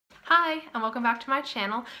Hi, and welcome back to my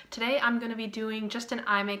channel. Today I'm going to be doing just an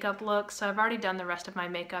eye makeup look, so I've already done the rest of my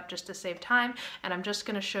makeup just to save time, and I'm just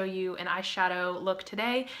going to show you an eyeshadow look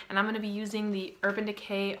today, and I'm going to be using the Urban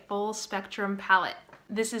Decay Full Spectrum palette.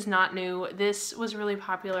 This is not new. This was really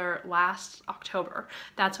popular last October.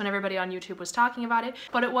 That's when everybody on YouTube was talking about it,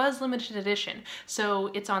 but it was limited edition. So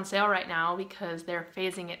it's on sale right now because they're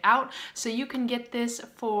phasing it out. So you can get this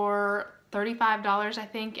for $35, I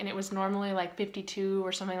think, and it was normally like $52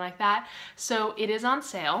 or something like that. So it is on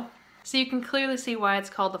sale. So you can clearly see why it's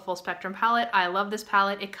called the Full Spectrum palette. I love this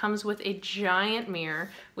palette. It comes with a giant mirror,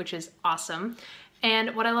 which is awesome.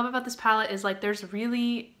 And what I love about this palette is like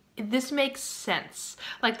this makes sense.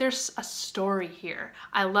 Like there's a story here.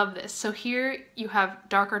 I love this. So here you have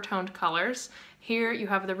darker toned colors. Here you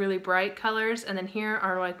have the really bright colors, and then here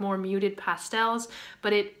are like more muted pastels,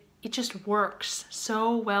 but it just works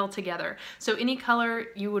so well together. So any color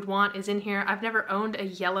you would want is in here. I've never owned a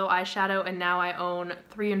yellow eyeshadow, and now I own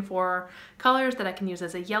 3 and 4 colors that I can use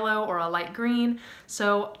as a yellow or a light green.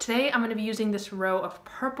 So today I'm gonna be using this row of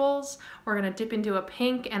purples. We're gonna dip into a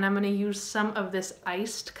pink, and I'm gonna use some of this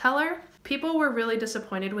iced color. People were really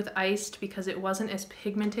disappointed with iced because it wasn't as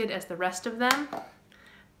pigmented as the rest of them.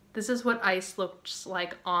 This is what ice looks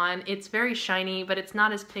like on. It's very shiny, but it's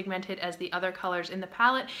not as pigmented as the other colors in the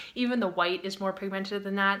palette. Even the white is more pigmented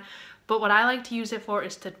than that. But what I like to use it for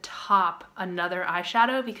is to top another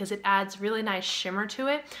eyeshadow because it adds really nice shimmer to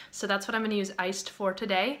it. So that's what I'm gonna use iced for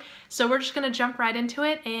today. So we're just gonna jump right into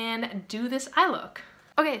it and do this eye look.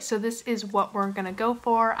 Okay, so this is what we're gonna go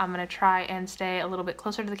for. I'm gonna try and stay a little bit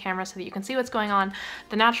closer to the camera so that you can see what's going on.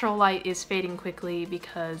 The natural light is fading quickly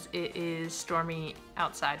because it is stormy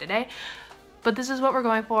outside today. But this is what we're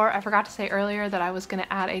going for. I forgot to say earlier that I was gonna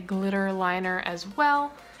add a glitter liner as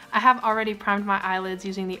well. I have already primed my eyelids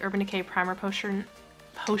using the Urban Decay Primer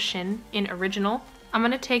Potion in Original. I'm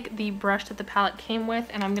gonna take the brush that the palette came with,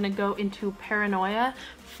 and I'm gonna go into Paranoia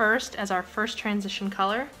first as our first transition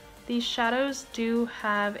color. These shadows do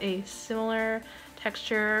have a similar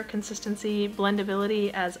texture, consistency,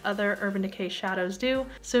 blendability as other Urban Decay shadows do.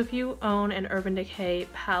 So if you own an Urban Decay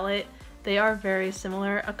palette, they are very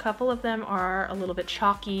similar. A couple of them are a little bit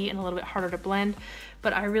chalky and a little bit harder to blend,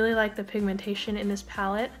 but I really like the pigmentation in this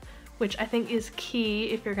palette, which I think is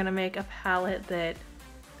key if you're gonna make a palette that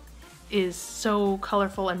is so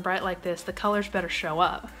colorful and bright like this. The colors better show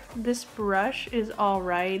up. This brush is all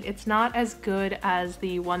right. It's not as good as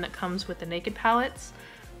the one that comes with the Naked palettes,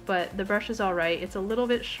 but the brush is all right. It's a little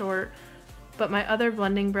bit short, but my other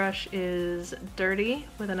blending brush is dirty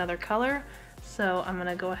with another color, so I'm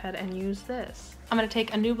gonna go ahead and use this. I'm gonna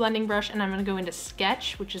take a new blending brush and I'm gonna go into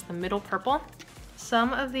Sketch, which is the middle purple.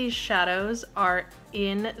 Some of these shadows are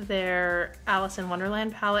in their Alice in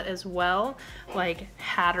Wonderland palette as well, like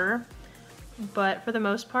Hatter. But for the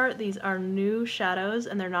most part, these are new shadows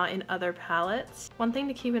and they're not in other palettes. One thing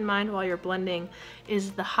to keep in mind while you're blending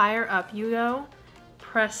is the higher up you go,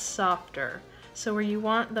 press softer. So where you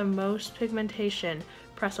want the most pigmentation,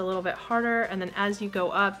 press a little bit harder, and then as you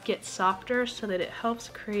go up, get softer so that it helps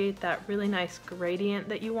create that really nice gradient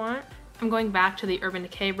that you want. I'm going back to the Urban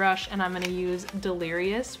Decay brush, and I'm gonna use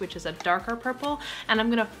Delirious, which is a darker purple, and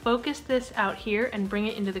I'm gonna focus this out here and bring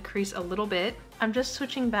it into the crease a little bit. I'm just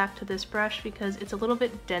switching back to this brush because it's a little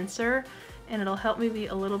bit denser and it'll help me be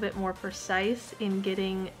a little bit more precise in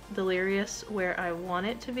getting Delirious where I want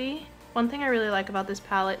it to be. One thing I really like about this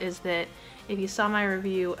palette is that if you saw my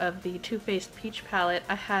review of the Too Faced Peach palette,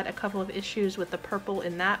 I had a couple of issues with the purple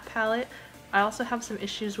in that palette. I also have some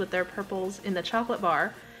issues with their purples in the Chocolate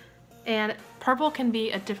Bar. And purple can be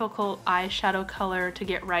a difficult eyeshadow color to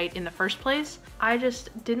get right in the first place. I just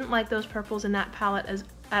didn't like those purples in that palette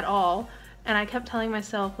at all, and I kept telling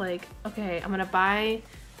myself like, okay, I'm gonna buy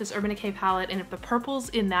this Urban Decay palette, and if the purples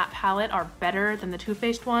in that palette are better than the Too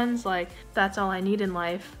Faced ones, like that's all I need in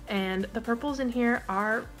life. And the purples in here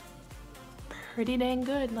are pretty dang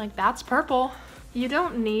good. Like that's purple. You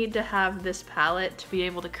don't need to have this palette to be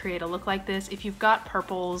able to create a look like this. If you've got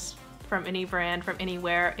purples from any brand, from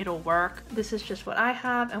anywhere, it'll work. This is just what I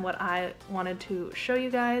have and what I wanted to show you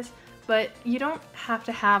guys, but you don't have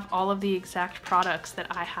to have all of the exact products that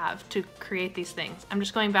I have to create these things. I'm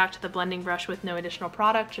just going back to the blending brush with no additional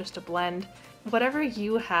product just to blend. Whatever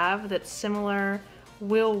you have that's similar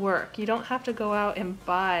will work. You don't have to go out and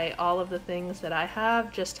buy all of the things that I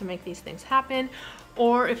have just to make these things happen.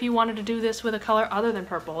 Or if you wanted to do this with a color other than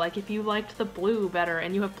purple, like if you liked the blue better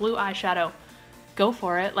and you have blue eyeshadow, go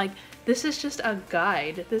for it. Like, this is just a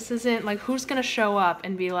guide. This isn't like, who's gonna show up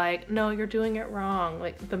and be like, no, you're doing it wrong.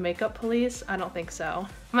 Like the makeup police? I don't think so.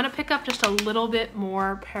 I'm gonna pick up just a little bit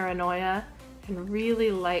more Paranoia and really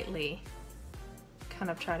lightly kind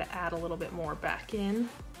of try to add a little bit more back in.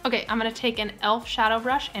 Okay, I'm gonna take an e.l.f. shadow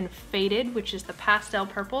brush and Faded, which is the pastel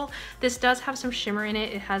purple. This does have some shimmer in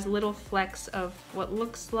it. It has little flecks of what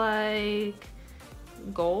looks like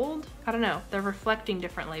gold. I don't know, they're reflecting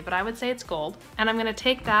differently, but I would say it's gold. And I'm gonna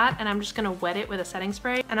take that and I'm just gonna wet it with a setting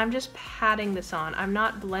spray, and I'm just patting this on. I'm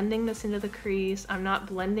not blending this into the crease. I'm not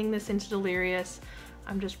blending this into Delirious.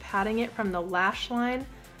 I'm just patting it from the lash line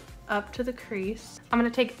up to the crease. I'm gonna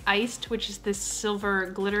take Iced, which is this silver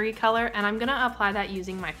glittery color, and I'm gonna apply that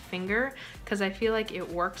using my finger because I feel like it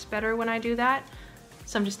works better when I do that.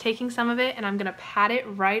 So I'm just taking some of it and I'm gonna pat it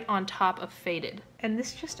right on top of Faded. And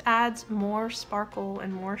this just adds more sparkle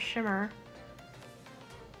and more shimmer,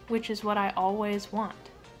 which is what I always want.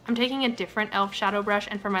 I'm taking a different e.l.f. shadow brush,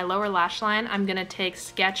 and for my lower lash line, I'm gonna take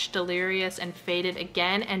Sketch, Delirious, and Faded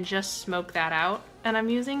again and just smoke that out. And I'm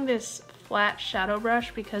using this flat shadow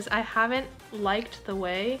brush because I haven't liked the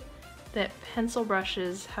way that pencil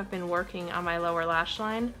brushes have been working on my lower lash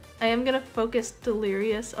line. I am gonna focus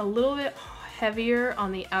Delirious a little bit heavier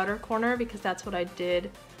on the outer corner because that's what I did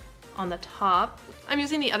on the top. I'm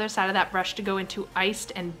using the other side of that brush to go into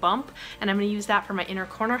Iced and Bump, and I'm gonna use that for my inner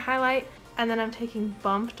corner highlight, and then I'm taking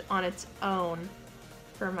Bumped on its own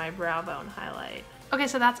for my brow bone highlight. Okay,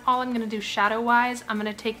 so that's all I'm gonna do shadow-wise. I'm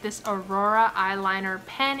gonna take this Aurora eyeliner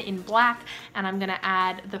pen in black, and I'm gonna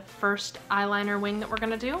add the first eyeliner wing that we're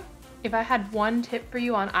gonna do. If I had one tip for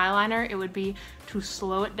you on eyeliner, it would be to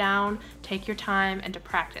slow it down, take your time, and to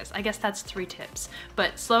practice. I guess that's 3 tips,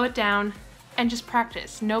 but slow it down and just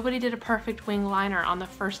practice. Nobody did a perfect wing liner on the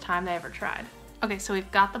first time they ever tried. Okay, so we've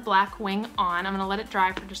got the black wing on. I'm gonna let it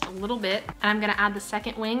dry for just a little bit, and I'm gonna add the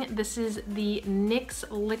second wing. This is the NYX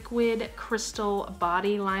Liquid Crystal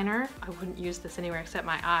Body Liner. I wouldn't use this anywhere except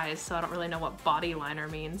my eyes, so I don't really know what body liner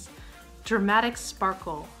means. Dramatic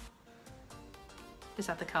Sparkle. Is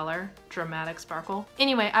that the color? Dramatic Sparkle.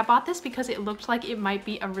 Anyway, I bought this because it looked like it might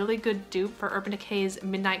be a really good dupe for Urban Decay's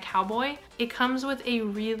Midnight Cowboy. It comes with a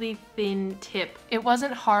really thin tip. It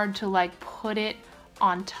wasn't hard to like put it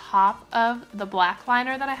on top of the black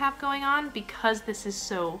liner that I have going on because this is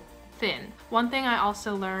so thin. One thing I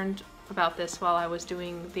also learned about this while I was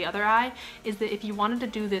doing the other eye is that if you wanted to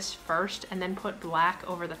do this first and then put black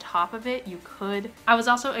over the top of it, you could. I was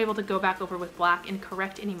also able to go back over with black and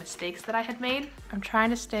correct any mistakes that I had made. I'm trying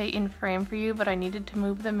to stay in frame for you, but I needed to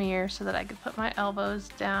move the mirror so that I could put my elbows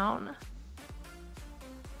down.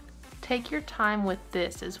 Take your time with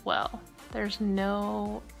this as well. There's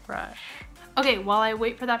no rush. Okay, while I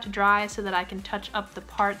wait for that to dry so that I can touch up the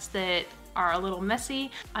parts that are a little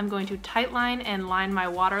messy, I'm going to tightline and line my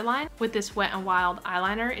waterline with this Wet n Wild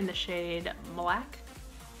eyeliner in the shade Black.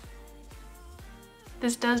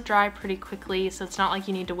 This does dry pretty quickly, so it's not like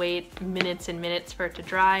you need to wait minutes and minutes for it to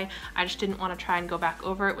dry. I just didn't want to try and go back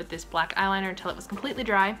over it with this black eyeliner until it was completely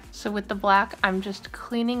dry. So with the black, I'm just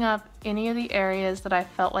cleaning up any of the areas that I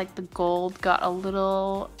felt like the gold got a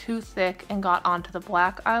little too thick and got onto the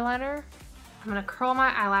black eyeliner. I'm gonna curl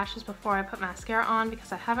my eyelashes before I put mascara on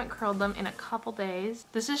because I haven't curled them in a couple days.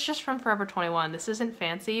 This is just from Forever 21. This isn't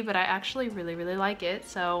fancy, but I actually really like it,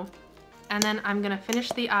 so. And then I'm gonna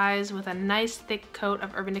finish the eyes with a nice thick coat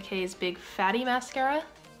of Urban Decay's Big Fatty Mascara.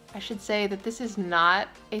 I should say that this is not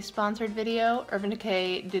a sponsored video. Urban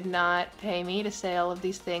Decay did not pay me to say all of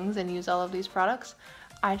these things and use all of these products.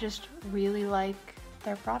 I just really like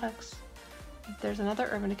their products. There's another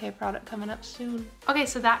Urban Decay product coming up soon. Okay,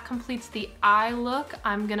 so that completes the eye look.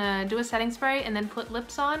 I'm gonna do a setting spray and then put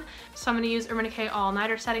lips on. So I'm gonna use Urban Decay All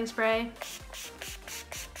Nighter setting spray.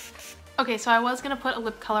 Okay, so I was gonna put a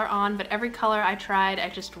lip color on, but every color I tried, I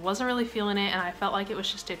just wasn't really feeling it, and I felt like it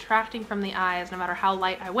was just detracting from the eyes no matter how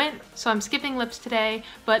light I went. So I'm skipping lips today,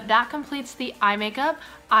 but that completes the eye makeup.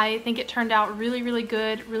 I think it turned out really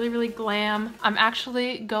good, really glam. I'm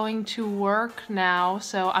actually going to work now,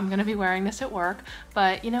 so I'm gonna be wearing this at work,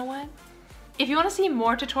 but you know what? If you want to see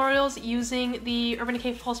more tutorials using the Urban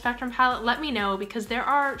Decay Full Spectrum palette, let me know because there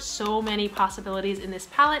are so many possibilities in this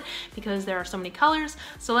palette because there are so many colors.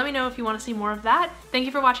 So let me know if you want to see more of that. Thank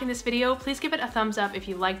you for watching this video. Please give it a thumbs up if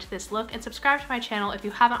you liked this look and subscribe to my channel if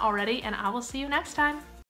you haven't already, and I will see you next time.